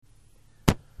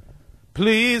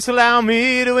Please allow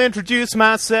me to introduce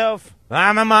myself.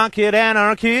 I'm a market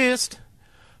anarchist.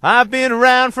 I've been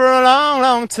around for a long,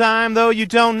 long time, though you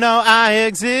don't know I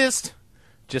exist.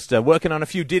 Just working on a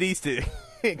few ditties to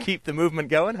keep the movement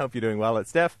going. Hope you're doing well.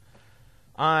 It's Steph.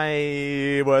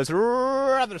 I was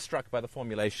rather struck by the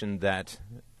formulation that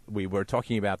we were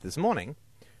talking about this morning,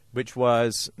 which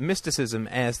was mysticism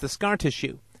as the scar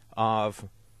tissue of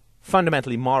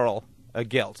fundamentally moral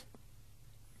guilt.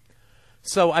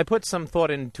 So I put some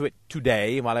thought into it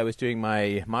today while I was doing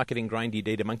my marketing grindy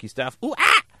data monkey stuff. Ooh,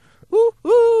 ah! Ooh,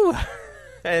 ooh!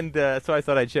 And so I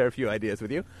thought I'd share a few ideas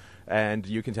with you, and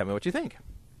you can tell me what you think.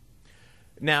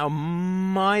 Now,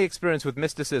 my experience with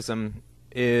mysticism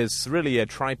is really a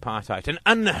tripartite, an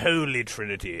unholy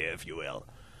trinity, if you will.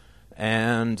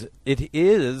 And it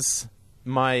is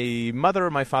my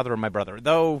mother, my father, and my brother,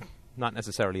 though not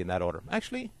necessarily in that order.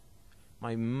 Actually,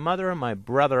 my mother, my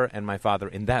brother, and my father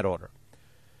in that order.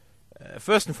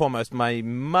 First and foremost, my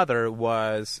mother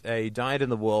was a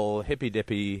dyed-in-the-wool,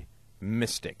 hippy-dippy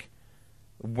mystic.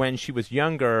 When she was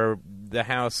younger, the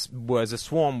house was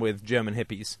aswarm with German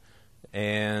hippies,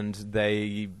 and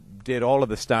they did all of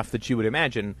the stuff that you would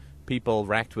imagine people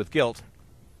racked with guilt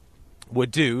would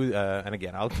do. And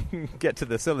again, I'll get to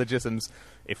the syllogisms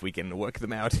if we can work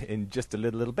them out in just a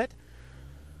little bit.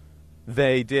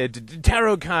 They did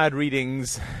tarot card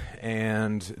readings,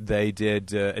 and they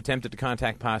did attempted to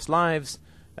contact past lives,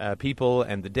 people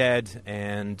and the dead,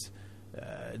 and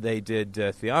they did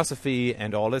theosophy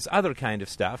and all this other kind of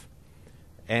stuff.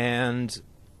 And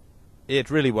it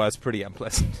really was pretty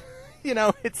unpleasant. You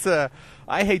know, it's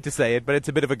I hate to say it, but it's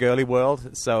a bit of a girly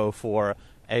world. So for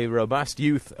a robust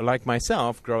youth like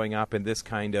myself, growing up in this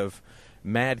kind of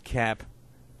madcap,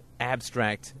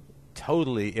 abstract,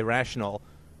 totally irrational,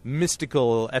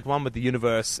 mystical, at one with the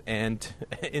universe and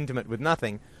intimate with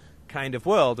nothing kind of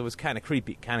world, it was kind of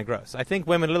creepy, kind of gross. I think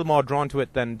women are a little more drawn to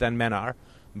it than men are,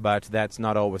 but that's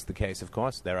not always the case, of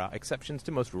course. There are exceptions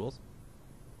to most rules.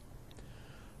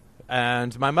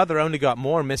 And my mother only got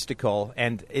more mystical,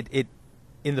 and it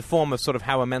in the form of sort of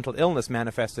how a mental illness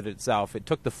manifested itself. It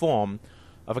took the form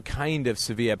of a kind of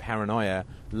severe paranoia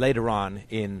later on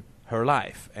in her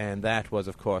life, and that was,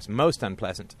 of course, most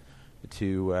unpleasant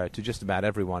to just about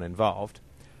everyone involved.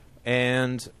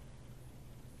 And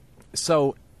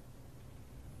so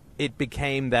it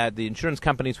became that the insurance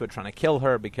companies were trying to kill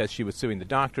her because she was suing the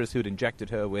doctors who'd injected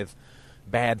her with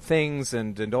bad things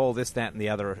and all this, that, and the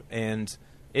other. And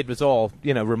it was all,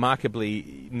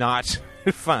 remarkably not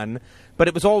fun, but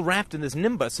it was all wrapped in this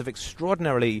nimbus of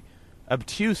extraordinarily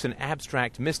obtuse and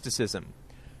abstract mysticism.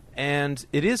 And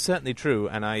it is certainly true,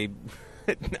 and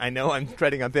I know I'm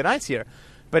treading on thin ice here,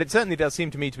 but it certainly does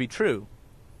seem to me to be true.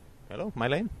 Hello,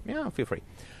 Mylene? Yeah, feel free.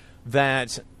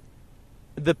 That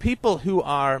the people who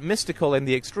are mystical in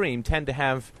the extreme tend to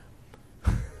have...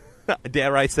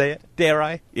 dare I say it? Dare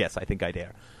I? Yes, I think I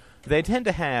dare. They tend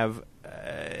to have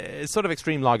sort of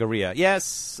extreme logorrhea.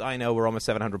 Yes, I know we're almost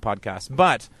 700 podcasts,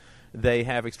 but they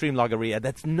have extreme logorrhea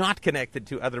that's not connected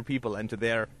to other people and to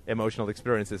their emotional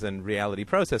experiences and reality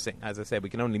processing. As I said, we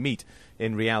can only meet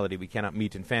in reality. We cannot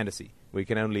meet in fantasy. We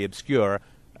can only obscure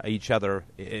each other.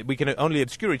 We can only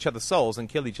obscure each other's souls and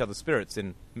kill each other's spirits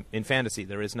in fantasy.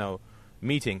 There is no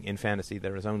meeting in fantasy.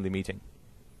 There is only meeting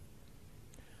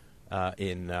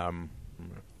in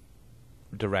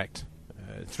direct,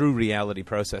 through reality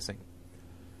processing.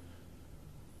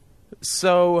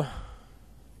 So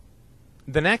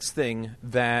the next thing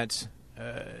that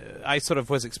I sort of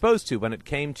was exposed to when it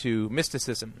came to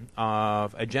mysticism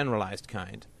of a generalized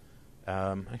kind.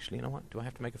 Actually, you know what? Do I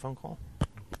have to make a phone call?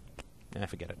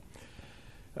 Forget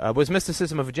it. Was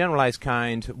mysticism of a generalized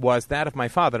kind was that of my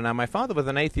father. Now, my father was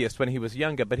an atheist when he was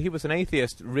younger, but he was an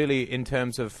atheist really in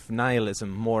terms of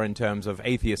nihilism, more in terms of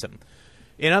atheism.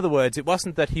 In other words, it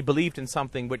wasn't that he believed in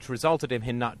something which resulted in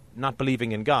him not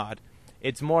believing in God.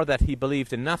 It's more that he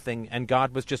believed in nothing, and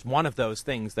God was just one of those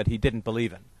things that he didn't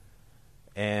believe in.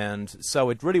 And so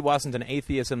it really wasn't an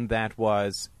atheism that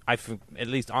was, at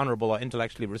least honorable or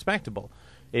intellectually respectable.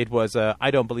 It was,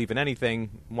 I don't believe in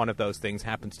anything, one of those things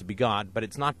happens to be God, but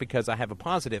it's not because I have a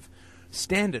positive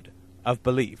standard of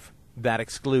belief that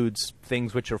excludes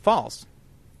things which are false.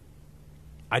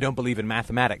 I don't believe in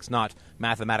mathematics, not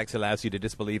mathematics allows you to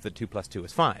disbelieve that 2 + 2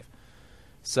 is 5.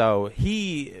 So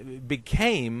he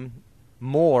became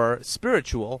more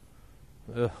spiritual,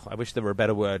 I wish there were a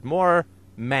better word, more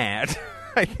mad,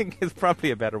 I think is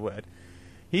probably a better word.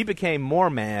 He became more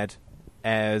mad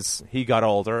as he got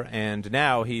older, and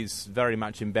now he's very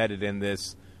much embedded in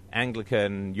this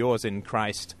Anglican, yours in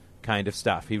Christ kind of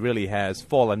stuff. He really has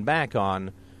fallen back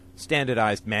on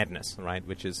standardized madness, right?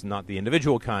 Which is not the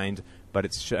individual kind, but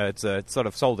it's sort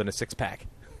of sold in a six-pack.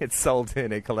 It's sold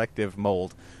in a collective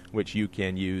mold, which you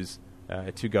can use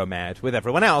to go mad with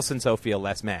everyone else, and so feel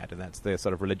less mad. And that's the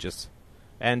sort of religious,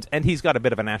 and he's got a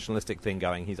bit of a nationalistic thing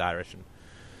going. He's Irish, and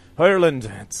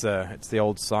Ireland. It's the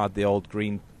old sod, the old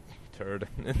green turd.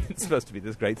 It's supposed to be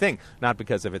this great thing, not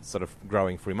because of its sort of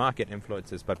growing free market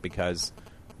influences, but because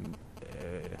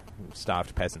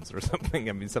starved peasants or something.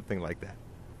 I mean, something like that.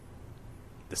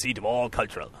 The seat of all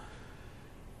cultural.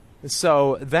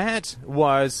 So that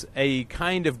was a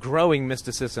kind of growing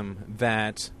mysticism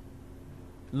that,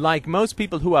 like most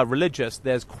people who are religious,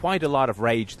 there's quite a lot of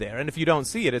rage there. And if you don't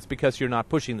see it, it's because you're not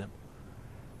pushing them.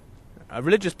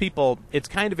 Religious people, it's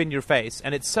kind of in your face,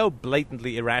 and it's so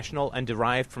blatantly irrational and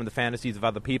derived from the fantasies of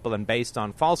other people and based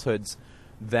on falsehoods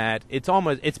that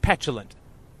it's petulant.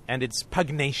 And it's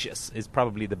pugnacious is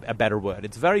probably a better word.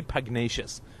 It's very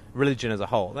pugnacious, religion as a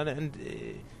whole.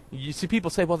 And you see people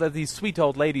say, well, they're these sweet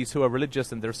old ladies who are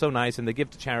religious and they're so nice and they give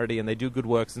to charity and they do good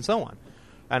works and so on.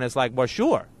 And it's like, well,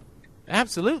 sure,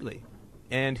 absolutely.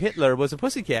 And Hitler was a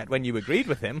pussycat when you agreed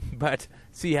with him, but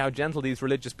see how gentle these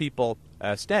religious people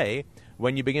stay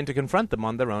when you begin to confront them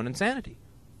on their own insanity.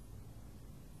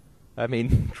 I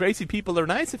mean, crazy people are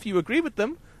nice if you agree with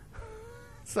them.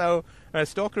 So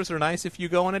stalkers are nice if you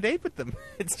go on a date with them.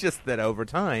 It's just that over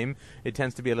time, it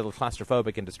tends to be a little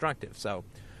claustrophobic and destructive. So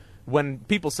when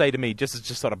people say to me, just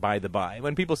sort of by the by,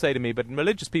 when people say to me, but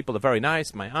religious people are very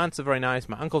nice, my aunts are very nice,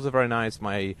 my uncles are very nice,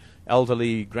 my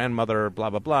elderly grandmother,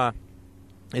 blah, blah, blah,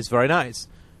 is very nice.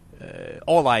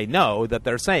 All I know that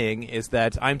they're saying is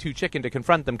that I'm too chicken to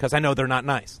confront them because I know they're not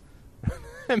nice.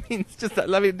 I mean, it's just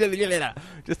let me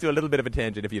just do a little bit of a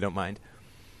tangent if you don't mind.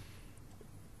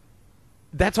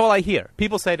 That's all I hear.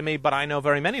 People say to me, but I know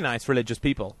very many nice religious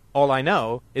people. All I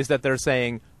know is that they're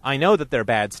saying, I know that they're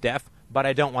bad, Steph, but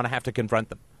I don't want to have to confront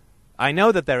them. I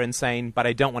know that they're insane, but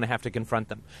I don't want to have to confront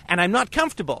them. And I'm not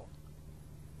comfortable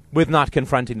with not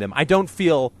confronting them. I don't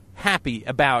feel happy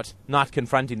about not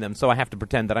confronting them, so I have to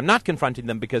pretend that I'm not confronting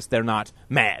them because they're not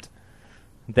mad.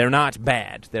 They're not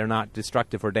bad. They're not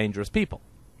destructive or dangerous people.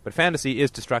 But fantasy is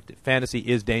destructive. Fantasy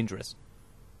is dangerous.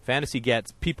 Fantasy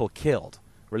gets people killed.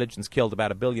 Religion's killed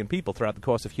about 1 billion people throughout the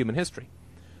course of human history.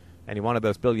 Any one of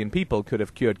those 1 billion people could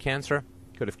have cured cancer,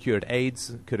 could have cured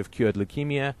AIDS, could have cured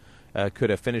leukemia, could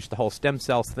have finished the whole stem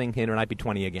cells thing here, and I'd be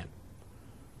 20 again.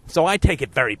 So I take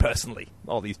it very personally,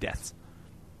 all these deaths.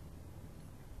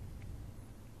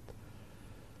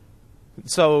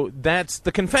 So that's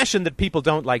the confession that people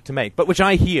don't like to make, but which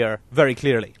I hear very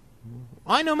clearly.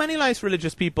 I know many nice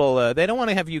religious people. They don't want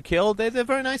to have you killed. They're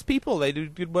very nice people. They do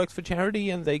good works for charity,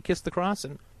 and they kiss the cross,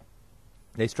 and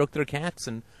they stroke their cats,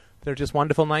 and they're just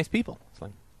wonderful, nice people. It's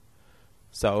like,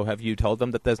 so have you told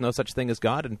them that there's no such thing as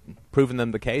God and proven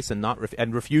them the case and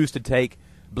and refused to take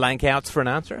blank outs for an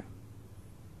answer?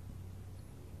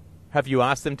 Have you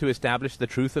asked them to establish the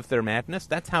truth of their madness?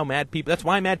 That's how mad people... That's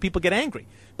why mad people get angry.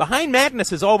 Behind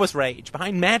madness is always rage.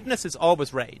 Behind madness is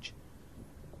always rage.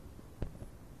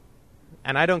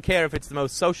 And I don't care if it's the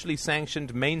most socially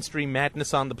sanctioned mainstream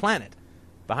madness on the planet.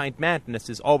 Behind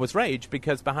madness is always rage,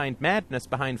 because behind madness,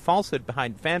 behind falsehood,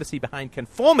 behind fantasy, behind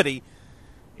conformity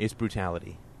is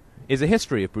brutality, is a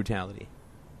history of brutality.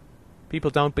 People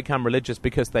don't become religious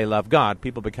because they love God.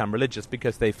 People become religious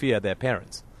because they fear their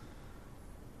parents.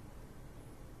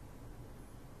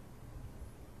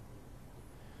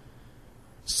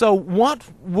 So what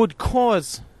would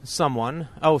cause someone...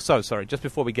 Oh, sorry, just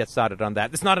before we get started on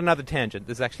that. It's not another tangent.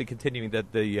 This is actually continuing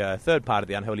the third part of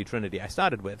the Unholy Trinity I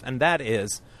started with, and that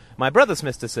is my brother's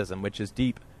mysticism, which is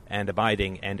deep and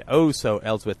abiding and oh so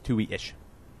Ellsworth Toohey-ish.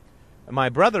 My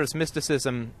brother's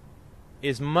mysticism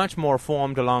is much more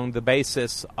formed along the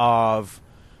basis of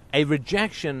a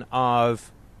rejection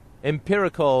of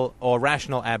empirical or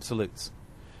rational absolutes.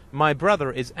 My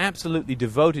brother is absolutely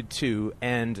devoted to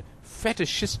and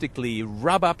fetishistically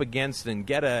rub up against and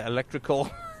get an electrical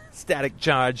static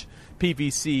charge,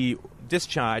 PVC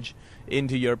discharge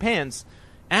into your pants,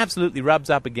 absolutely rubs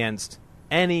up against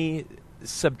any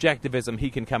subjectivism he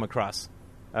can come across.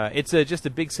 It's just a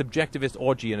big subjectivist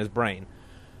orgy in his brain.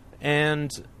 And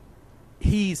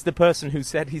he's the person who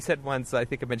he said once, I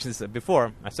think I mentioned this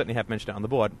before, I certainly have mentioned it on the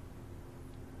board,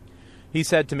 he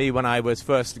said to me when I was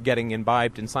first getting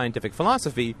imbibed in scientific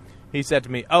philosophy, he said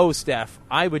to me, "Oh, Steph,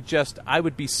 I would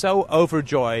be so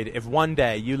overjoyed if one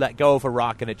day you let go of a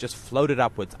rock and it just floated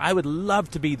upwards. I would love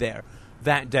to be there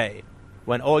that day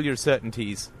when all your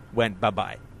certainties went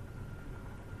bye-bye."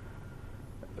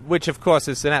 Which, of course,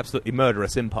 is an absolutely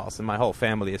murderous impulse, and my whole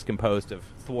family is composed of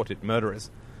thwarted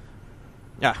murderers.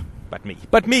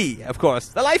 But me, of course.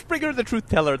 The life bringer, the truth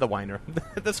teller, the whiner,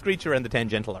 the screecher, and the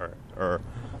tangentialer.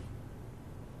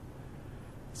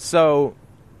 So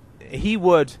he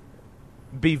would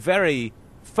be very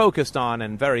focused on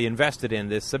and very invested in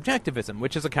this subjectivism,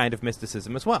 which is a kind of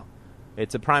mysticism as well.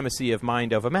 It's a primacy of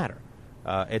mind over matter.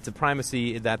 It's a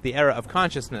primacy that the error of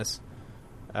consciousness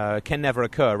can never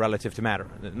occur relative to matter.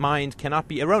 Mind cannot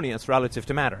be erroneous relative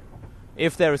to matter.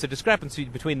 If there is a discrepancy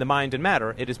between the mind and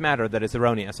matter, it is matter that is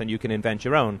erroneous, and you can invent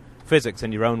your own physics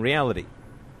and your own reality.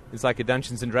 It's like a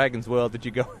Dungeons and Dragons world that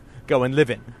you go and live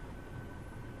in.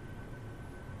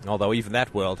 Although even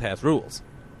that world has rules.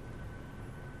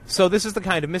 So this is the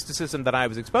kind of mysticism that I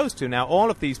was exposed to. Now,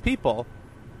 all of these people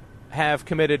have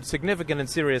committed significant and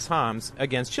serious harms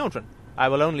against children. I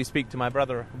will only speak to my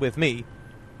brother with me,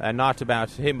 not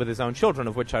about him with his own children,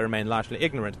 of which I remain largely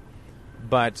ignorant.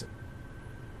 But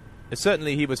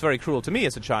certainly he was very cruel to me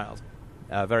as a child,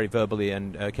 very verbally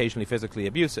and occasionally physically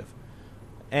abusive.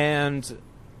 And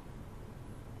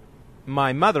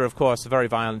my mother, of course, very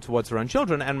violent towards her own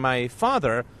children, and my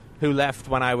father, who left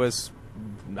when I was,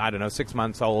 6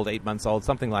 months old, 8 months old,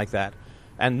 something like that,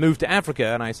 and moved to Africa,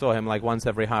 and I saw him like once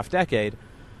every half decade.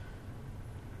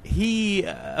 He,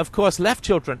 of course, left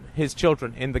his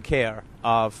children, in the care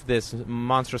of this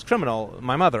monstrous criminal,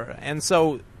 my mother. And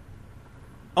so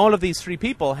all of these three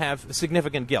people have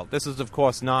significant guilt. This is, of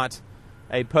course, not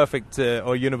a perfect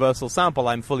or universal sample.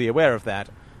 I'm fully aware of that.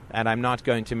 And I'm not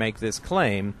going to make this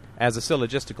claim as a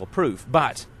syllogistical proof.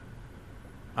 But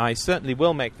I certainly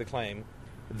will make the claim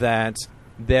that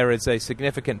there is a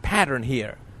significant pattern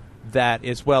here that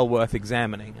is well worth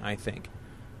examining, I think.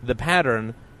 The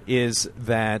pattern is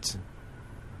that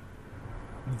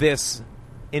this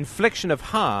infliction of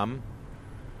harm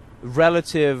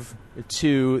relative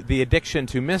to the addiction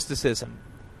to mysticism,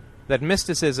 that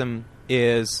mysticism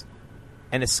is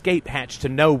an escape hatch to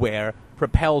nowhere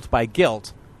propelled by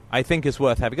guilt, I think is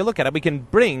worth having a look at it. We can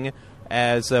bring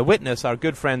as a witness our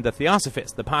good friend the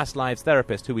Theosophist, the past lives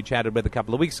therapist who we chatted with a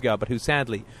couple of weeks ago, but who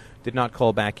sadly did not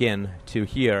call back in to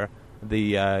hear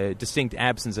the distinct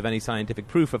absence of any scientific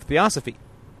proof of theosophy.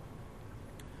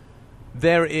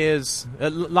 There is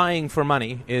lying for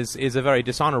money is a very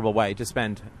dishonorable way to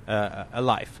spend a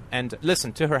life. And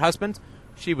listen, to her husband,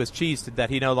 she was cheesed that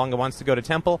he no longer wants to go to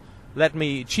temple. Let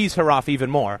me cheese her off even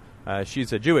more.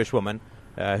 She's a Jewish woman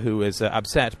who is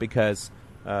upset because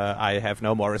I have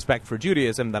no more respect for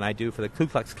Judaism than I do for the Ku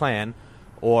Klux Klan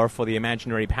or for the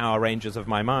imaginary Power Rangers of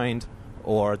my mind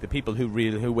or the people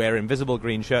who wear invisible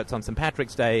green shirts on St.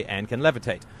 Patrick's Day and can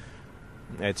levitate.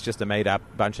 It's just a made-up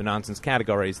bunch of nonsense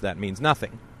categories that means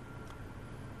nothing.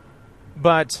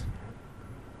 But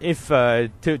if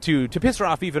to piss her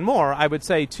off even more, I would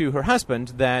say to her husband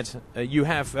that you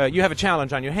have a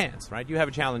challenge on your hands, right? You have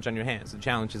a challenge on your hands. The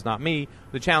challenge is not me.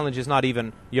 The challenge is not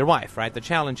even your wife, right? The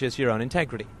challenge is your own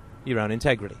integrity. Your own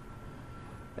integrity.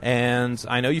 And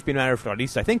I know you've been married for, or at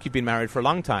least I think you've been married for a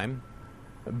long time.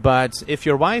 But if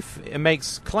your wife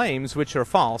makes claims which are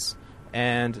false,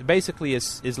 and basically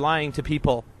is lying to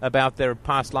people about their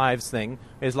past lives thing,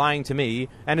 is lying to me,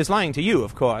 and is lying to you,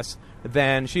 of course,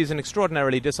 then she's an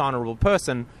extraordinarily dishonorable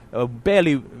person,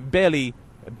 barely,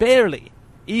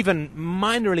 even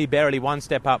minorly barely one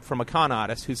step up from a con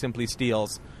artist who simply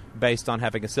steals based on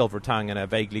having a silver tongue and a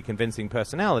vaguely convincing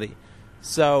personality.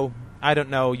 So, I don't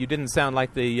know, you didn't sound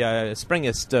like the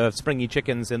springiest of springy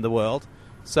chickens in the world,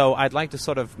 so I'd like to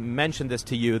sort of mention this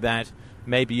to you that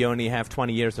maybe you only have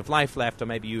 20 years of life left, or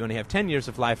maybe you only have 10 years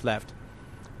of life left.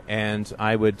 And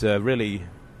I would really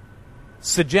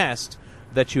suggest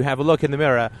that you have a look in the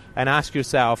mirror and ask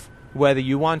yourself whether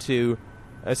you want to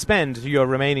spend your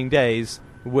remaining days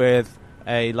with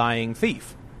a lying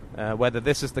thief, whether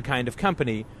this is the kind of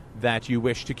company that you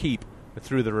wish to keep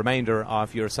through the remainder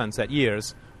of your sunset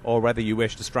years, or whether you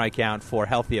wish to strike out for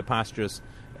healthier pastures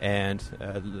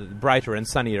and brighter and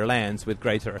sunnier lands with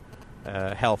greater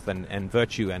health and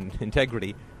virtue and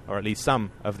integrity, or at least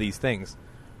some of these things.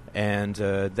 And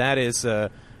that is,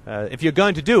 if you're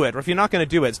going to do it, or if you're not going to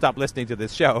do it, stop listening to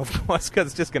this show, of course, because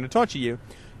it's just going to torture you.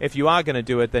 If you are going to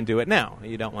do it, then do it now.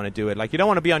 You don't want to do it. Like, you don't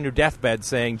want to be on your deathbed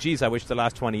saying, geez, I wish the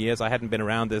last 20 years I hadn't been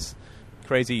around this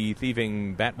crazy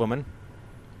thieving Batwoman.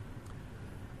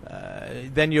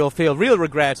 Then you'll feel real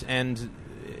regret, and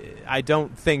I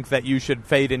don't think that you should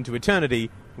fade into eternity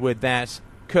with that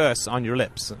curse on your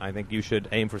lips. I think you should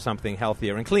aim for something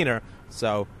healthier and cleaner.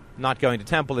 So not going to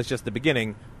temple is just the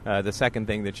beginning. The second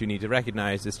thing that you need to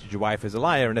recognize is that your wife is a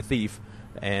liar and a thief,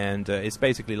 and is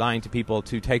basically lying to people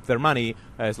to take their money,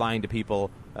 is lying to people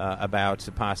about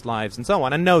past lives and so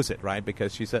on, and knows it, right?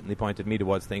 Because she certainly pointed me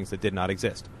towards things that did not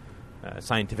exist.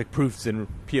 scientific proofs in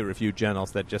peer-reviewed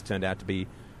journals that just turned out to be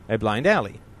a blind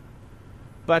alley.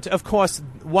 But, of course,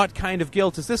 what kind of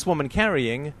guilt is this woman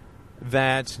carrying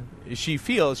that she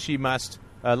feels she must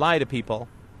lie to people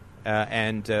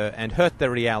and hurt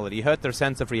their reality, hurt their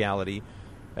sense of reality,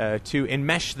 to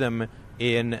enmesh them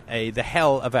in the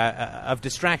hell of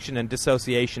distraction and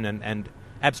dissociation and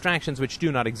abstractions which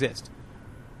do not exist,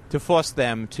 to force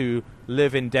them to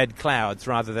live in dead clouds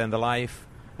rather than the life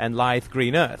and lithe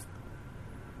green earth?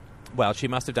 Well, she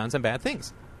must have done some bad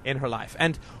things in her life.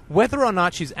 And whether or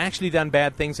not she's actually done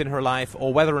bad things in her life,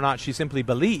 or whether or not she simply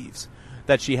believes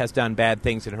that she has done bad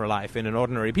things in her life in an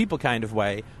ordinary people kind of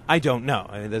way, I don't know.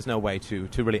 I mean, there's no way to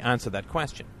really answer that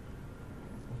question.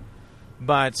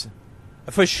 But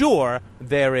for sure,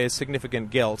 there is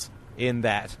significant guilt in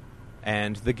that.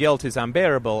 And the guilt is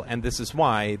unbearable, and this is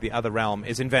why the other realm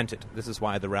is invented. This is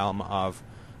why the realm of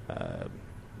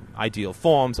ideal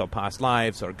forms, or past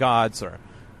lives, or gods, or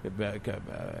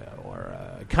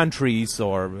countries,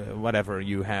 or whatever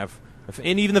you have,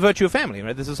 and even the virtue of family.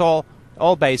 Right? This is all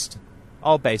based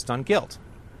on guilt.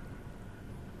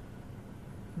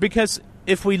 Because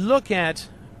if we look at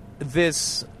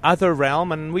this other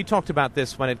realm, and we talked about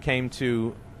this when it came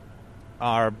to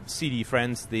our seedy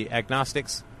friends, the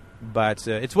agnostics, but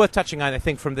it's worth touching on, I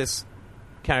think, from this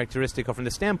characteristic or from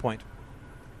this standpoint.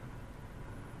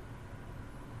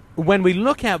 When we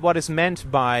look at what is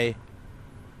meant by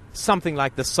something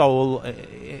like the soul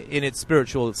in its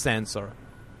spiritual sense, or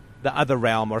the other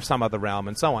realm, or some other realm,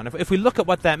 and so on, if we look at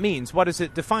what that means, what is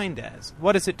it defined as?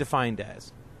 What is it defined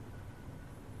as?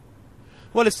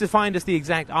 Well, it's defined as the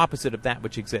exact opposite of that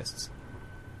which exists.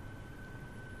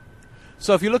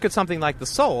 So if you look at something like the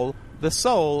soul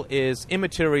is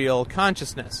immaterial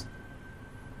consciousness.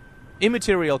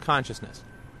 Immaterial consciousness.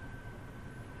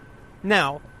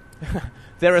 Now,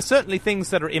 there are certainly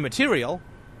things that are immaterial.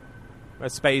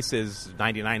 Space is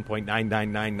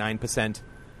 99.9999%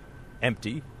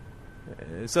 empty.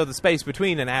 So the space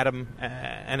between an atom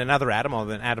and another atom,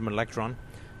 or an atom and electron,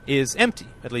 is empty,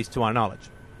 at least to our knowledge.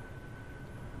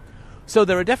 So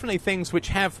there are definitely things which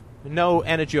have no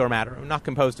energy or matter, not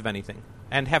composed of anything,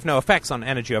 and have no effects on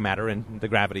energy or matter in the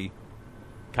gravity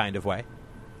kind of way.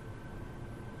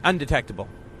 Undetectable.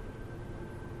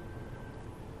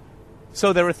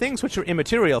 So there are things which are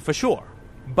immaterial for sure,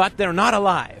 but they're not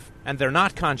alive, and they're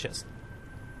not conscious.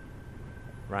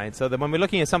 Right? So that when we're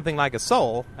looking at something like a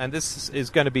soul, and this is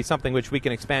going to be something which we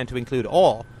can expand to include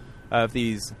all of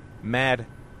these mad,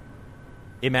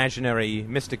 imaginary,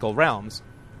 mystical realms,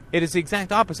 it is the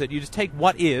exact opposite. You just take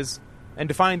what is and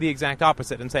define the exact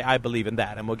opposite and say, I believe in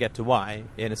that, and we'll get to why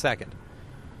in a second.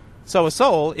 So a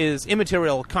soul is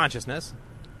immaterial consciousness,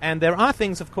 and there are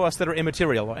things, of course, that are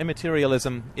immaterial. Or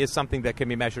immaterialism is something that can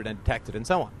be measured and detected and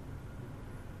so on.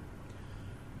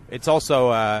 It's also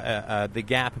the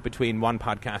gap between one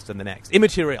podcast and the next.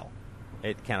 Immaterial.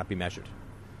 It cannot be measured.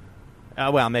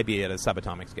 Well, maybe at a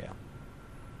subatomic scale.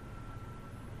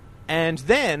 And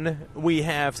then we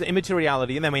have the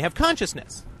immateriality, and then we have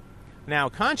consciousness. Now,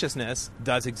 consciousness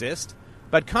does exist,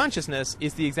 but consciousness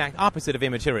is the exact opposite of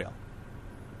immaterial.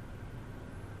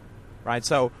 Right?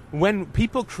 So when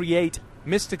people create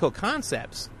mystical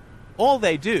concepts, all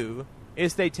they do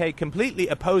is they take completely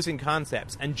opposing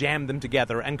concepts and jam them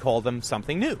together and call them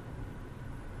something new.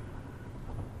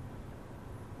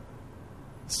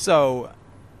 So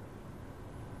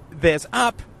there's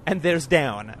up and there's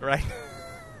down, right?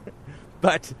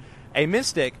 But a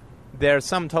mystic, their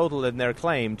sum total in their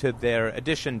claim to their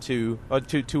addition to, or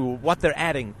to what they're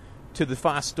adding to the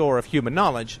vast store of human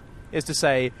knowledge, is to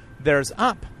say there's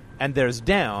up and there's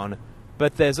down,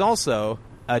 but there's also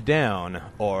a down,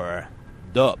 or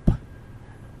dup,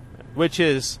 which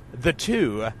is the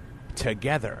two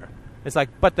together. It's like,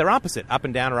 but they're opposite. Up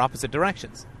and down are opposite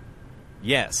directions.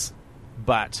 Yes,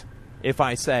 but if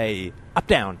I say up,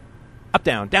 down,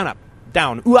 down, up,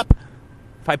 down, ooh, up,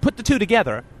 if I put the two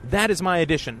together, that is my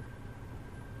addition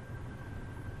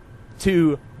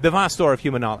to the vast store of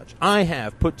human knowledge. I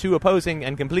have put two opposing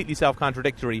and completely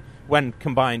self-contradictory, when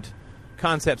combined,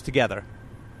 concepts together,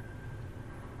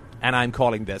 and I'm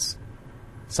calling this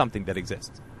something that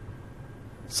exists.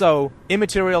 So,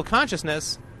 immaterial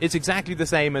consciousness is exactly the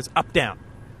same as up-down.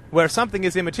 Where something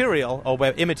is immaterial, or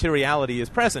where immateriality is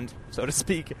present, so to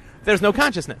speak, there's no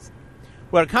consciousness.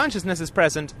 Where consciousness is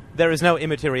present, there is no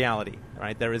immateriality,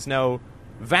 right? There is no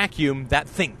vacuum that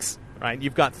thinks, right?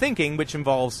 You've got thinking, which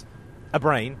involves a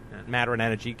brain, matter and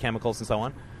energy, chemicals and so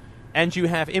on. And you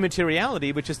have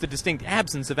immateriality, which is the distinct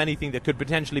absence of anything that could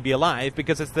potentially be alive,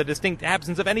 because it's the distinct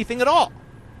absence of anything at all.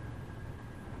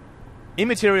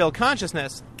 Immaterial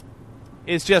consciousness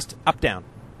is just up-down.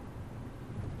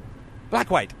 Black,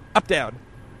 white. Up, down.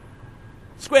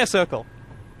 Square, circle.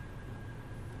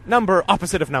 Number,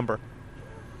 opposite of number.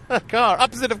 Car,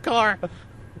 opposite of car.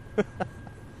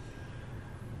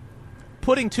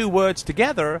 Putting two words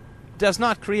together does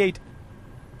not create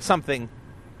something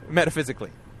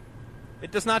metaphysically.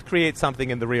 It does not create something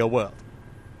in the real world.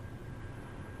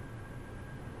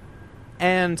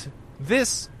 And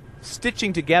this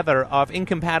stitching together of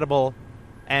incompatible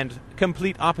and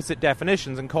complete opposite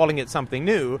definitions and calling it something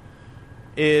new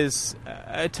is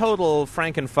a total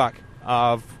frankenfuck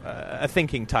of a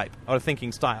thinking type or a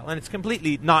thinking style. And it's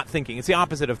completely not thinking. It's the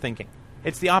opposite of thinking.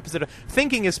 It's the opposite of...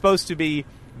 Thinking is supposed to be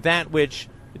that which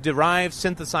derives,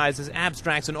 synthesizes,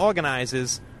 abstracts, and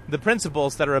organizes the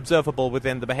principles that are observable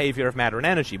within the behavior of matter and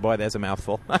energy. Boy, there's a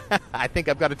mouthful. I think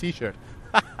I've got a t-shirt.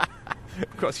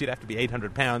 Of course, you'd have to be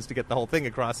 800 pounds to get the whole thing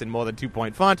across in more than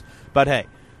 2-point font. But hey,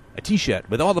 a t-shirt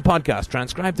with all the podcasts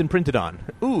transcribed and printed on.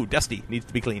 Ooh, dusty. Needs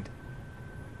to be cleaned.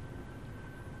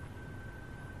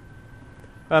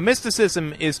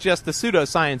 Mysticism is just the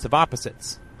pseudoscience of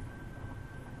opposites.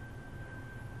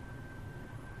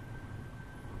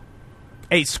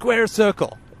 A square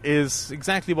circle is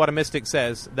exactly what a mystic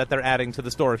says that they're adding to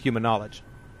the store of human knowledge.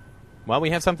 Well,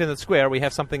 we have something that's square, we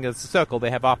have something that's a circle,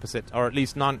 they have opposite, or at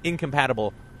least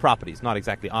incompatible properties. Not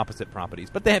exactly opposite properties,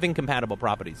 but they have incompatible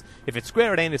properties. If it's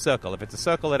square, it ain't a circle. If it's a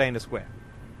circle, it ain't a square.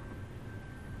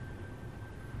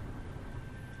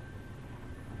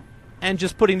 And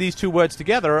just putting these two words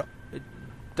together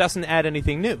doesn't add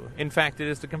anything new. In fact, it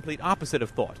is the complete opposite of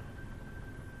thought.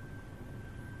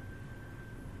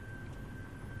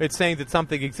 It's saying that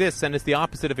something exists and is the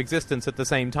opposite of existence at the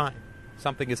same time.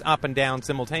 Something is up and down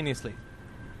simultaneously.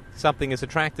 Something is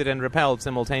attracted and repelled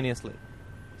simultaneously.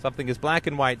 Something is black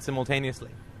and white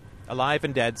simultaneously. Alive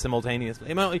and dead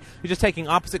simultaneously. You're just taking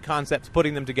opposite concepts,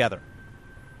 putting them together.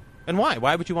 And why?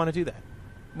 Why would you want to do that?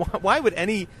 Why would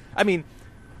any... I mean,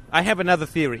 I have another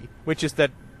theory, which is that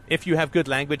if you have good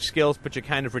language skills but you're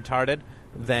kind of retarded,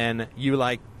 then you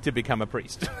like to become a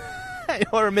priest.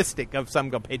 Or a mystic of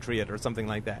some patriot or something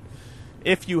like that.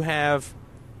 If you have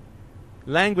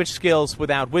language skills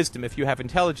without wisdom, if you have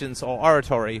intelligence or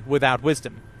oratory without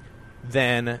wisdom,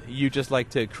 then you just like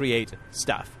to create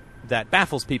stuff that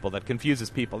baffles people, that confuses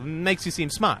people, and makes you seem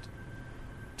smart.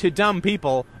 To dumb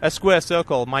people, a square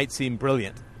circle might seem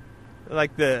brilliant.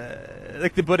 Like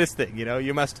the Buddhist thing, you know,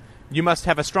 you must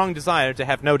have a strong desire to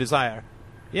have no desire.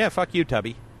 Yeah, fuck you,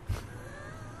 Tubby.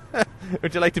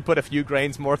 Would you like to put a few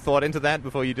grains more thought into that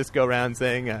before you just go around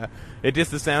saying, it is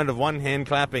the sound of one hand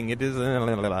clapping, it is...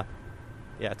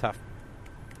 Yeah, tough.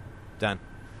 Done.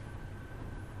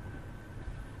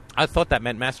 I thought that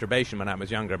meant masturbation when I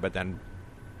was younger, but then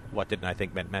what didn't I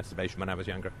think meant masturbation when I was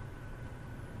younger?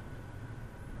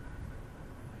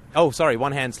 Oh, sorry,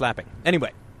 one hand slapping.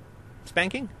 Anyway,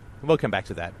 spanking? We'll come back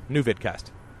to that. New vidcast.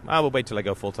 I will wait till I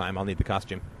go full-time. I'll need the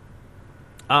costume.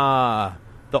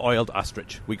 The oiled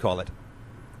ostrich, we call it.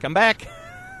 Come back.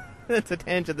 That's a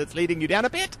tangent that's leading you down a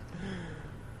bit.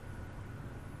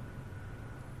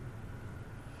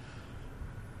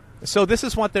 So this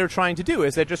is what they're trying to do,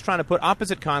 is they're just trying to put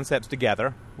opposite concepts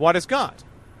together. What is God?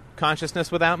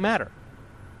 Consciousness without matter.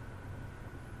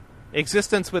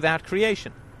 Existence without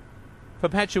creation.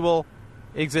 Perpetual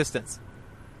existence.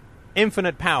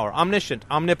 Infinite power. Omniscient.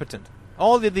 Omnipotent.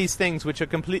 All of these things which are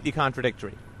completely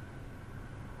contradictory.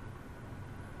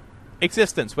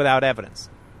 Existence without evidence.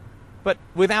 But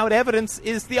without evidence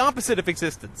is the opposite of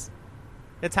existence.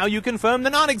 It's how you confirm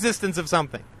the non-existence of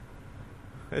something.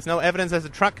 There's no evidence there's a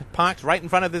truck parked right in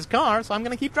front of this car, so I'm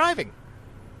going to keep driving.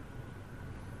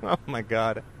 Oh my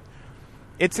God.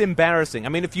 It's embarrassing. I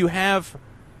mean, if you have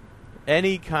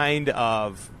any kind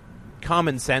of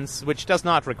common sense, which does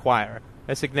not require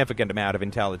a significant amount of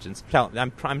intelligence, I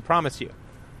promise you,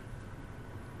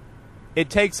 it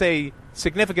takes a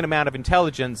significant amount of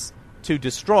intelligence to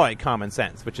destroy common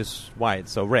sense, which is why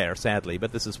it's so rare, sadly.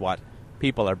 But this is what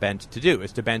people are bent to do,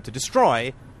 is to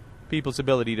destroy people's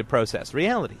ability to process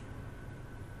reality.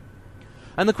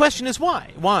 And the question is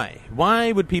why? Why?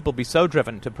 Why would people be so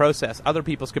driven to process other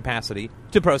people's capacity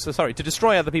to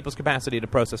destroy other people's capacity to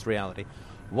process reality?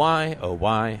 Why, oh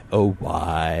why, oh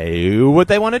why would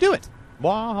they want to do it?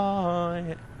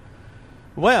 Why?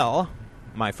 Well,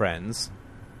 my friends,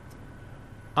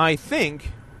 I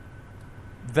think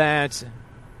that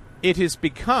it is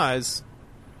because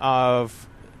of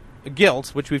guilt,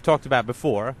 which we've talked about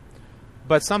before,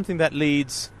 but something that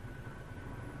leads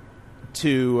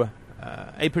to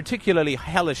a particularly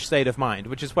hellish state of mind,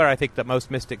 which is where I think that most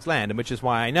mystics land, and which is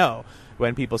why I know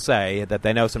when people say that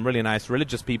they know some really nice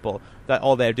religious people, that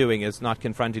all they're doing is not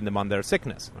confronting them on their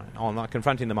sickness, right? Or not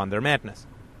confronting them on their madness.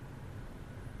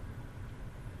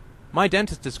 My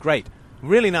dentist is great.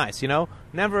 Really nice, you know.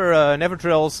 Never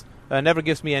drills, never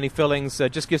gives me any fillings,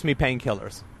 just gives me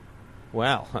painkillers.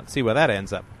 Well, let's see where that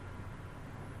ends up.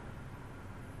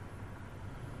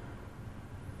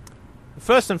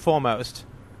 First and foremost,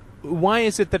 why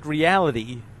is it that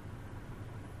reality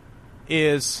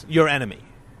is your enemy?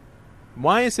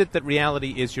 Why is it that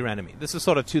reality is your enemy? This is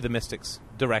sort of to the mystics,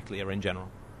 directly or in general.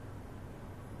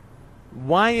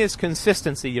 Why is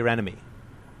consistency your enemy?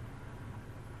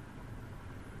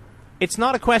 It's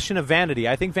not a question of vanity.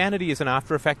 I think vanity is an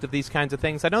after effect of these kinds of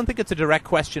things. I don't think it's a direct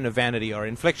question of vanity or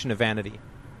infliction of vanity.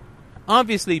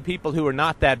 Obviously, people who are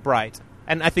not that bright,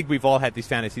 and I think we've all had these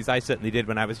fantasies. I certainly did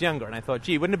when I was younger, and I thought,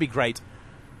 gee, wouldn't it be great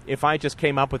if I just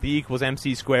came up with E equals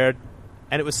MC squared,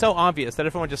 and it was so obvious that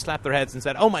everyone just slapped their heads and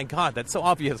said, oh my God, that's so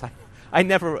obvious.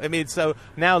 So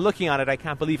now looking on it, I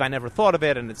can't believe I never thought of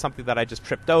it, and it's something that I just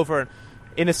tripped over.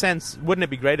 In a sense, wouldn't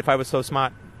it be great if I was so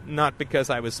smart, not because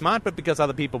I was smart, but because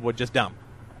other people were just dumb?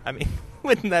 I mean,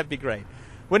 wouldn't that be great?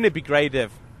 Wouldn't it be great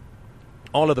if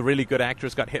all of the really good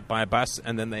actors got hit by a bus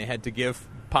and then they had to give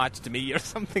parts to me or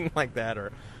something like that?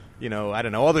 Or, you know, I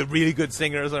don't know, all the really good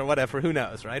singers or whatever, who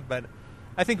knows, right? But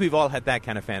I think we've all had that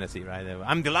kind of fantasy, right?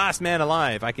 I'm the last man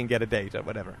alive, I can get a date or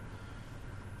whatever.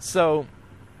 So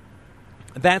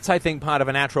that's, I think, part of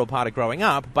a natural part of growing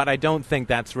up, but I don't think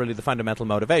that's really the fundamental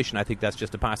motivation. I think that's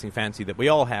just a passing fancy that we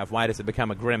all have. Why does it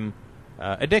become a grim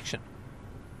addiction?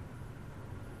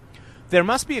 There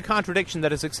must be a contradiction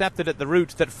that is accepted at the root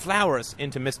that flowers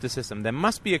into mysticism. There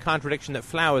must be a contradiction that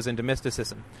flowers into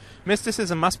mysticism.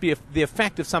 Mysticism must be the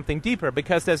effect of something deeper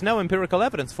because there's no empirical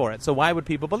evidence for it, so why would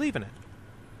people believe in it?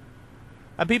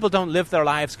 And people don't live their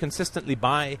lives consistently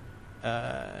by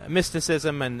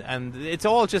mysticism, and it's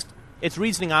all just, it's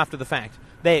reasoning after the fact.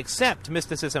 They accept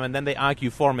mysticism and then they argue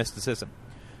for mysticism.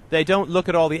 They don't look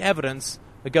at all the evidence,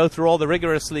 they go through all the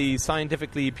rigorously,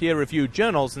 scientifically peer-reviewed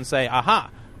journals and say,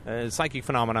 aha, psychic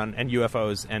phenomenon and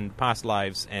UFOs and past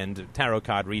lives and tarot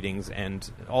card readings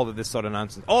and all of this sort of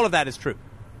nonsense. All of that is true.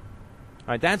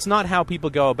 Right, that's not how people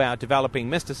go about developing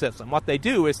mysticism. What they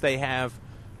do is they have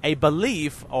a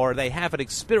belief, or they have an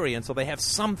experience, or they have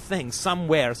something,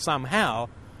 somewhere, somehow,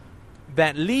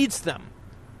 that leads them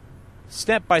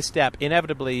step by step,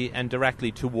 inevitably and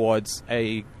directly towards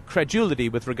a credulity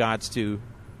with regards to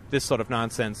this sort of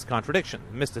nonsense contradiction,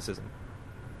 mysticism.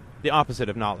 The opposite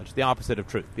of knowledge, the opposite of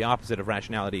truth, the opposite of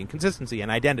rationality and consistency and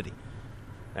identity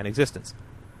and existence.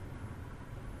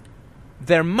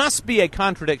 There must be a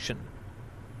contradiction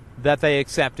that they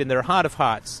accept in their heart of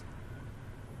hearts,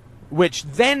 which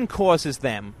then causes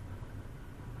them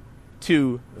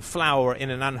to flower in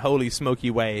an unholy, smoky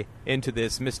way into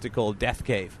this mystical death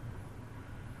cave.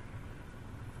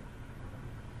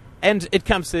 And it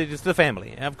comes to it's the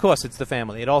family. Of course it's the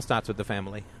family. It all starts with the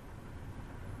family.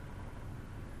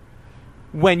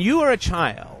 When you are a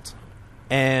child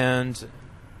and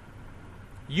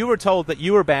you were told that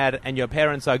you were bad and your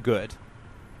parents are good,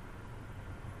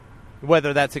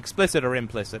 whether that's explicit or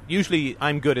implicit, usually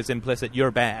I'm good is implicit,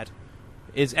 you're bad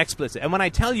is explicit. And when I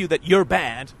tell you that you're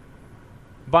bad,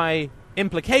 by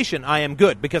implication I am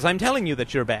good because I'm telling you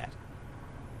that you're bad.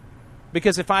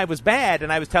 Because if I was bad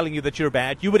and I was telling you that you're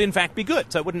bad, you would in fact be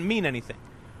good, so it wouldn't mean anything.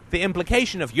 The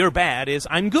implication of you're bad is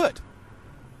I'm good.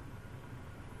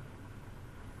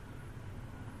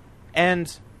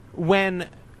 And when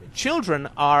children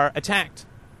are attacked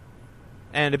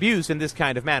and abused in this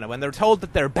kind of manner, when they're told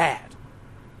that they're bad,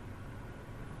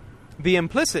 the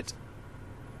implicit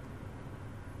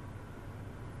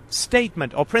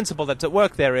statement or principle that's at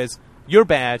work there is, you're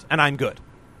bad and I'm good.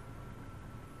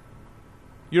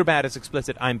 You're bad is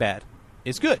explicit, I'm bad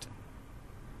is good.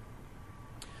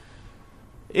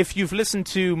 If you've listened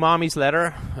to Mommy's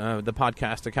Letter, the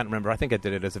podcast, I can't remember, I think I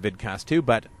did it as a vidcast too,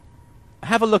 but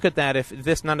have a look at that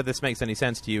if none of this makes any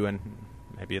sense to you, and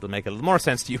maybe it'll make a little more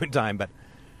sense to you in time, but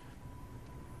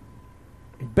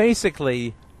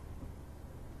basically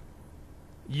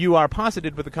you are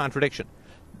posited with a contradiction.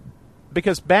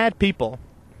 Because bad people,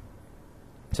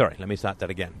 sorry, let me start that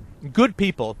again. Good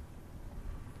people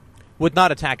would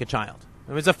not attack a child.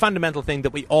 It's a fundamental thing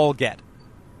that we all get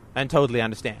and totally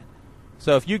understand.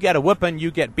 So if you get a whooping,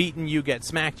 you get beaten, you get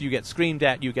smacked, you get screamed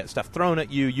at, you get stuff thrown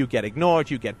at you, you get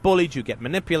ignored, you get bullied, you get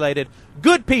manipulated.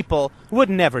 Good people would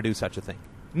never do such a thing.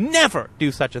 Never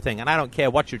do such a thing, and I don't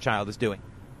care what your child is doing.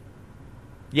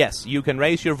 Yes, you can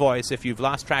raise your voice if you've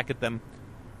lost track of them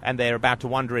and they're about to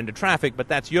wander into traffic, but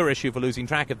that's your issue for losing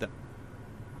track of them.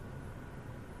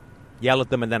 Yell at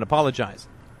them and then apologize.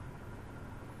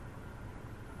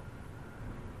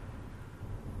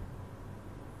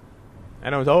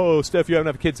 And I was, oh, Steph, you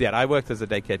haven't have kids yet. I worked as a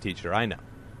daycare teacher. I know.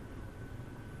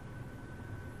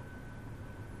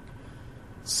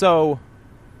 So,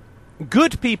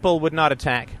 good people would not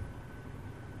attack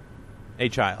a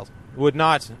child, would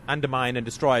not undermine and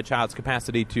destroy a child's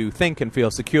capacity to think and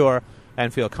feel secure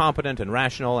and feel competent and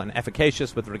rational and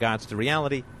efficacious with regards to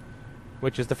reality,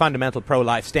 which is the fundamental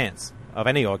pro-life stance of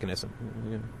any organism.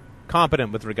 You know,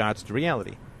 competent with regards to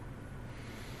reality.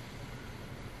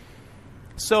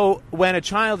 So when a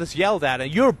child is yelled at,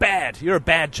 and you're a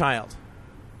bad child,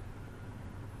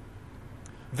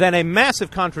 then a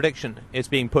massive contradiction is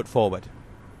being put forward.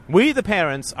 We, the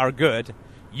parents, are good.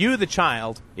 You, the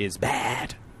child, is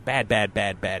bad. Bad, bad,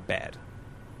 bad, bad, bad.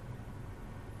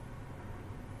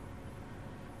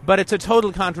 But it's a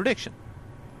total contradiction,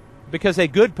 because a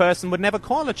good person would never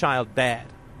call a child bad.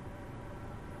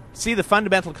 See the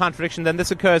fundamental contradiction? Then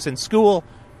this occurs in school.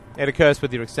 It occurs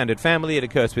with your extended family. It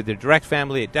occurs with your direct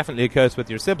family. It definitely occurs with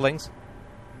your siblings.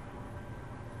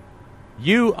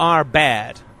 You are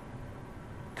bad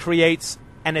creates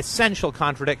an essential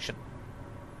contradiction.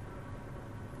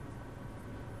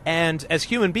 And as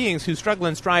human beings who struggle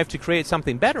and strive to create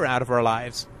something better out of our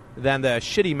lives than the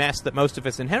shitty mess that most of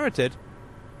us inherited,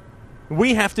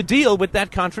 we have to deal with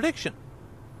that contradiction.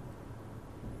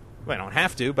 We don't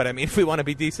have to, but I mean, if we want to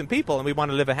be decent people and we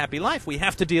want to live a happy life, we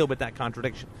have to deal with that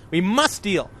contradiction. We must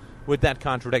deal with that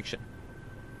contradiction.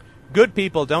 Good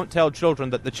people don't tell children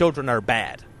that the children are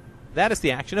bad. That is the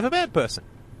action of a bad person,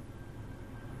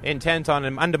 intent on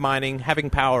undermining, having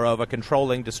power over,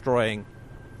 controlling, destroying,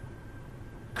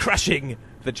 crushing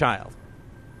the child.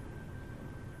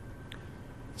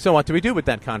 So what do we do with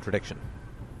that contradiction?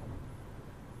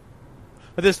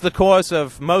 This is the cause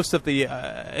of most of the,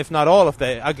 if not all of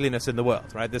the ugliness in the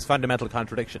world, right? This fundamental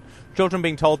contradiction. Children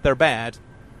being told they're bad,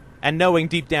 and knowing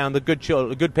deep down that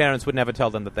good parents would never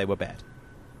tell them that they were bad.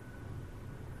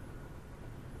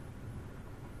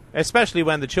 Especially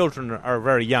when the children are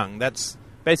very young. That's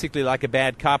basically like a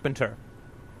bad carpenter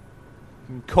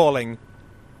calling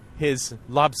his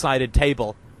lopsided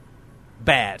table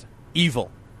bad, evil.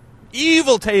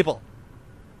 Evil table!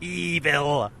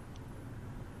 Evil!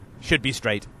 Should be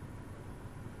straight.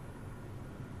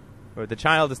 Or the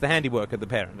child is the handiwork of the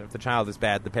parent. If the child is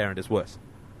bad, the parent is worse.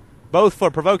 Both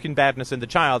for provoking badness in the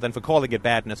child and for calling it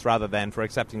badness rather than for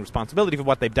accepting responsibility for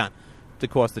what they've done to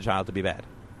cause the child to be bad.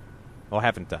 Or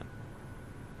haven't done.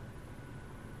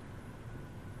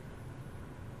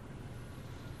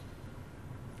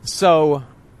 So,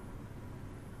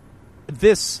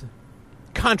 this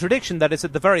contradiction that is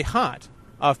at the very heart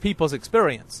of people's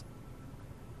experience.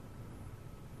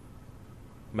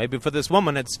 Maybe for this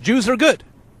woman, it's Jews are good.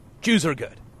 Jews are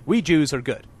good. We Jews are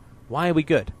good. Why are we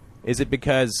good? Is it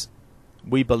because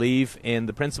we believe in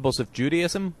the principles of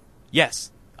Judaism?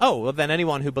 Yes. Oh, well then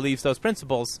anyone who believes those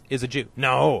principles is a Jew.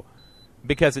 No.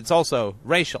 Because it's also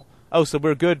racial. Oh, so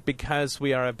we're good because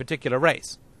we are a particular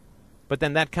race. But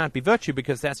then that can't be virtue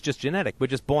because that's just genetic. We're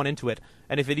just born into it.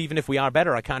 And even if we are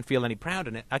better, I can't feel any proud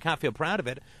in it. I can't feel proud of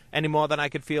it any more than I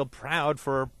could feel proud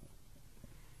for,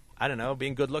 I don't know,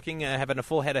 being good-looking, having a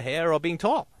full head of hair, or being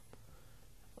tall.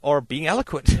 Or being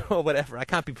eloquent, or whatever. I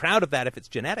can't be proud of that if it's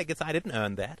genetic. I didn't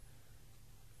earn that.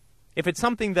 If it's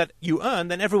something that you earn,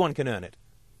 then everyone can earn it.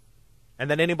 And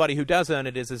then anybody who does earn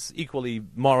it is as equally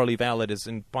morally valid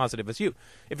and positive as you.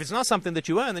 If it's not something that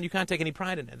you earn, then you can't take any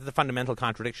pride in it. It's the fundamental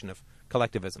contradiction of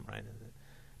collectivism, right?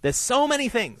 There's so many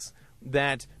things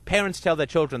that parents tell their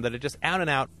children that are just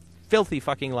out-and-out filthy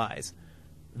fucking lies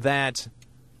that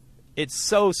it's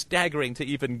so staggering to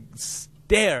even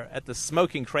stare at the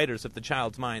smoking craters of the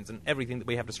child's minds and everything that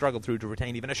we have to struggle through to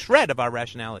retain even a shred of our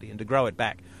rationality and to grow it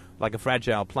back like a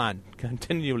fragile plant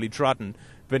continually trodden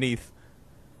beneath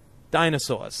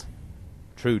dinosaurs.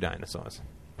 True dinosaurs.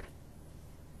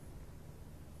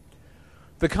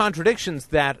 The contradictions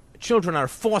that children are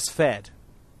force-fed,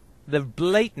 the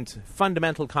blatant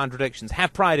fundamental contradictions,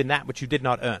 have pride in that which you did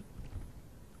not earn.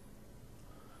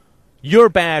 You're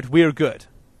bad, we're good.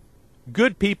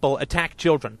 Good people attack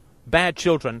children. Bad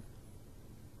children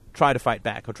try to fight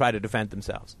back or try to defend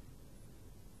themselves.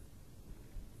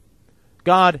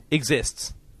 God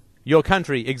exists. Your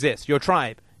country exists. Your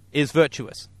tribe is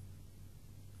virtuous.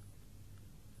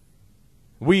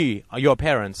 We, your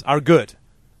parents, are good.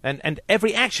 And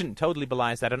every action totally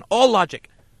belies that. And all logic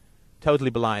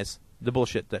totally belies the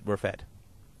bullshit that we're fed.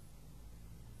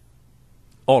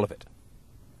 All of it.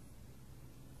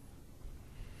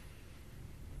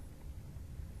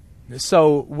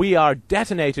 So we are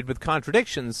detonated with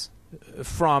contradictions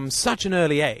from such an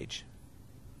early age.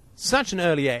 Such an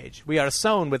early age. We are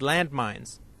sown with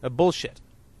landmines of bullshit.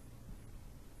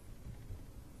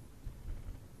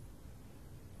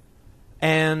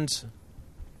 And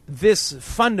this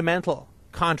fundamental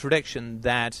contradiction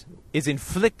that is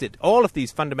inflicted, all of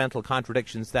these fundamental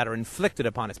contradictions that are inflicted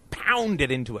upon us,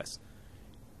 pounded into us,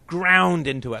 ground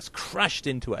into us, crushed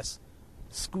into us,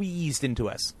 squeezed into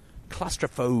us,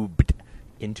 claustrophobed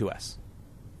into us.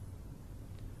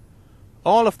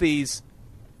 All of these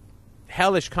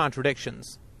hellish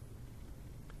contradictions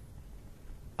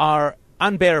are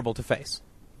unbearable to face.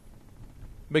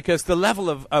 Because the level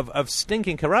of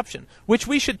stinking corruption, which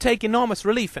we should take enormous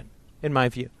relief in my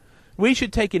view. We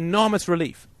should take enormous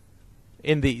relief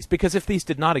in these, because if these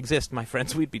did not exist, my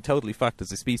friends, we'd be totally fucked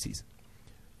as a species.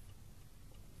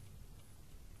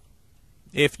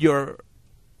 If you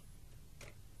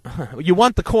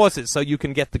want the causes so you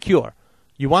can get the cure.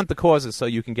 You want the causes so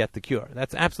you can get the cure.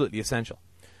 That's absolutely essential.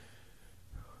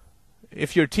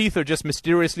 If your teeth are just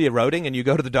mysteriously eroding and you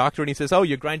go to the doctor and he says, oh,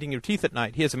 you're grinding your teeth at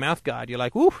night, here's a mouth guard, you're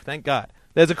like, whew, thank God.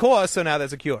 There's a cause, so now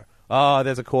there's a cure. Oh,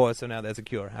 there's a cause, so now there's a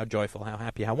cure. How joyful, how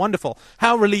happy, how wonderful,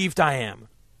 how relieved I am.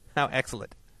 How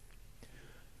excellent.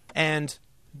 And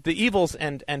the evils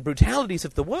and brutalities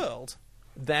of the world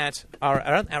that are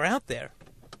out there,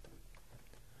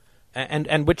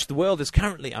 and which the world is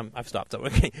currently, I've stopped, so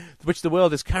okay, which the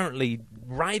world is currently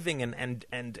writhing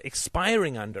and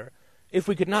expiring under, if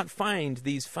we could not find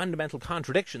these fundamental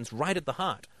contradictions right at the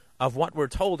heart of what we're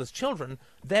told as children,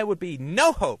 there would be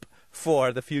no hope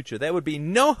for the future. There would be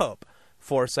no hope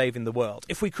for saving the world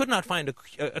if we could not find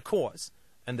a cause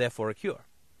and therefore a cure.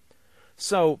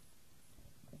 So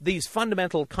these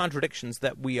fundamental contradictions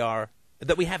that we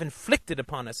have inflicted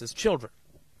upon us as children,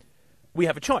 we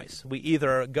have a choice. We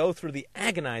either go through the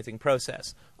agonizing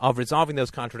process of resolving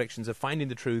those contradictions, of finding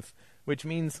the truth, which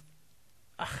means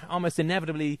almost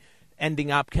inevitably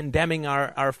ending up condemning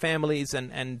our families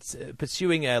and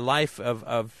pursuing a life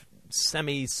of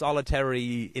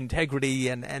semi-solitary integrity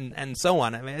and so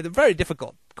on. I mean, it's a very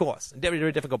difficult course, a very,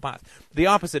 very difficult path. The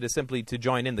opposite is simply to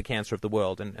join in the cancer of the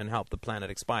world and help the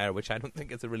planet expire, which I don't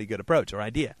think is a really good approach or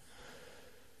idea.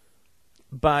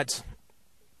 But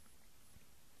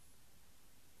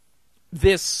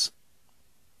this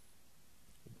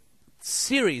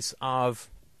series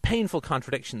of painful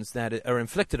contradictions that are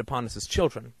inflicted upon us as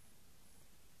children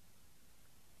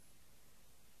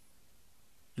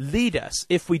lead us,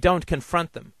 if we don't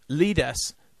confront them, lead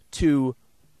us to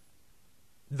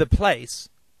the place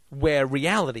where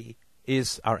reality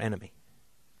is our enemy,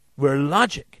 where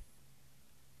logic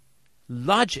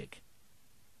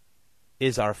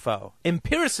is our foe.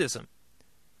 Empiricism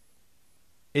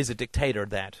is a dictator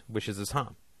that wishes us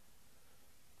harm.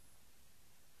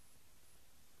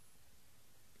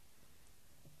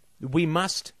 We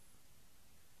must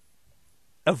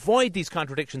avoid these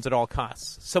contradictions at all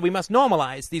costs. So we must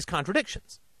normalize these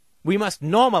contradictions. We must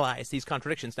normalize these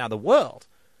contradictions. Now the world,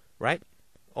 right?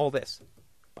 All this.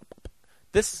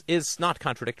 This is not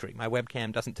contradictory. My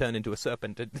webcam doesn't turn into a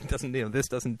serpent. It doesn't, this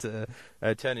doesn't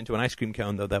turn into an ice cream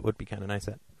cone, though that would be kind of nice.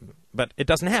 But it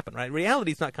doesn't happen, right?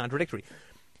 Reality is not contradictory.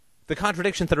 The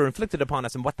contradictions that are inflicted upon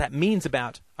us and what that means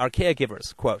about our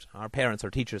caregivers, quote, our parents, our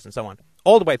teachers, and so on,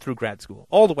 all the way through grad school,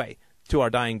 all the way to our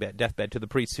deathbed, to the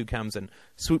priest who comes and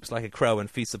swoops like a crow and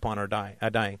feasts upon our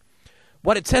dying.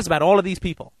 What it says about all of these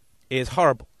people is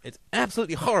horrible. It's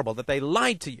absolutely horrible that they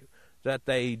lied to you, that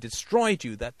they destroyed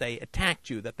you, that they attacked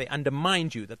you, that they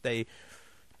undermined you, that they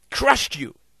crushed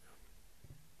you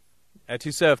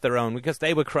to serve their own, because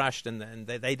they were crushed and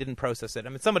they didn't process it. I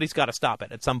mean, somebody's got to stop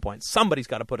it at some point. Somebody's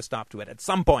got to put a stop to it at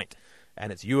some point.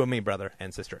 And it's you and me, brother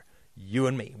and sister. You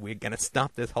and me. We're going to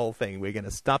stop this whole thing. We're going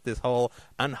to stop this whole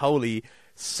unholy,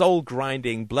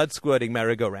 soul-grinding, blood-squirting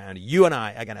merry-go-round. You and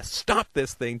I are going to stop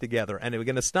this thing together, and we're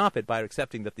going to stop it by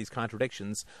accepting that these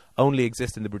contradictions only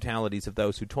exist in the brutalities of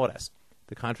those who taught us.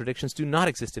 The contradictions do not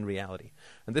exist in reality.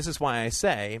 And this is why I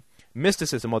say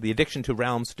mysticism, or the addiction to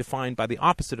realms defined by the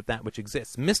opposite of that which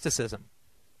exists. Mysticism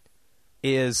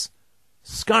is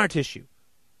scar tissue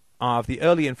of the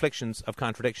early inflictions of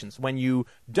contradictions. When you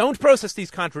don't process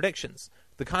these contradictions,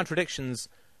 the contradictions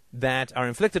that are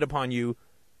inflicted upon you,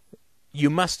 you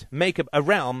must make up a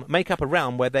realm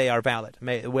where they are valid,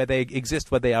 where they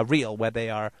exist, where they are real, where they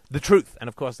are the truth. And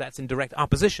of course that's in direct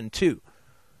opposition to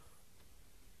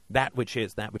that which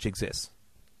exists.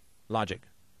 Logic,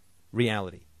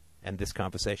 reality, and this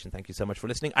conversation. Thank you so much for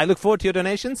listening. I look forward to your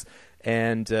donations.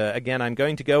 And again, I'm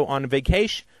going to go on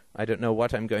vacation. I don't know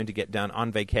what I'm going to get done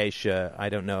on vacation. I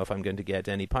don't know if I'm going to get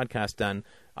any podcast done.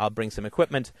 I'll bring some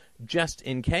equipment just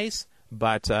in case,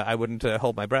 but I wouldn't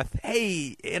hold my breath.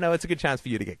 Hey, it's a good chance for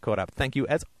you to get caught up. Thank you,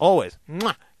 as always,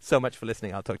 so much for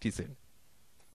listening. I'll talk to you soon.